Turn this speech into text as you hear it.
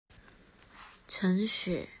陈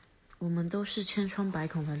雪，我们都是千疮百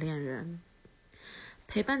孔的恋人。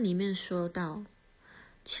陪伴里面说到，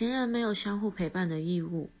情人没有相互陪伴的义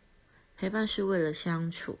务，陪伴是为了相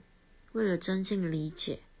处，为了增进理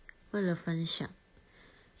解，为了分享。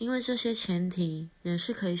因为这些前提，人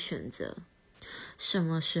是可以选择什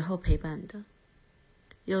么时候陪伴的。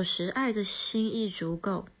有时爱的心意足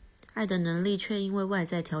够，爱的能力却因为外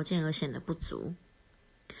在条件而显得不足。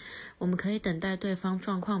我们可以等待对方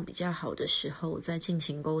状况比较好的时候再进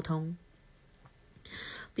行沟通，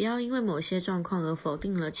不要因为某些状况而否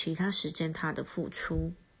定了其他时间他的付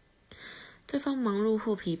出。对方忙碌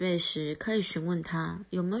或疲惫时，可以询问他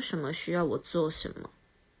有没有什么需要我做什么。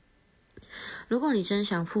如果你真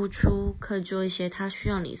想付出，可以做一些他需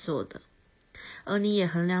要你做的，而你也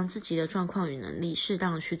衡量自己的状况与能力，适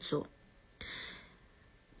当的去做。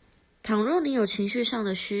倘若你有情绪上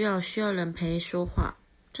的需要人陪说话，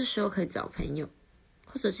这时候可以找朋友，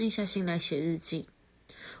或者静下心来写日记，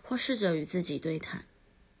或试着与自己对谈。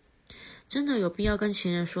真的有必要跟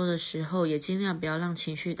情人说的时候，也尽量不要让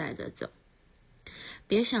情绪带着走。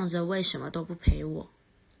别想着为什么都不陪我。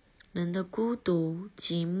人的孤独、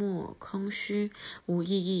寂寞、空虚、无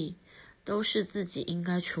意义，都是自己应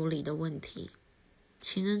该处理的问题。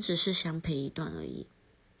情人只是想陪一段而已。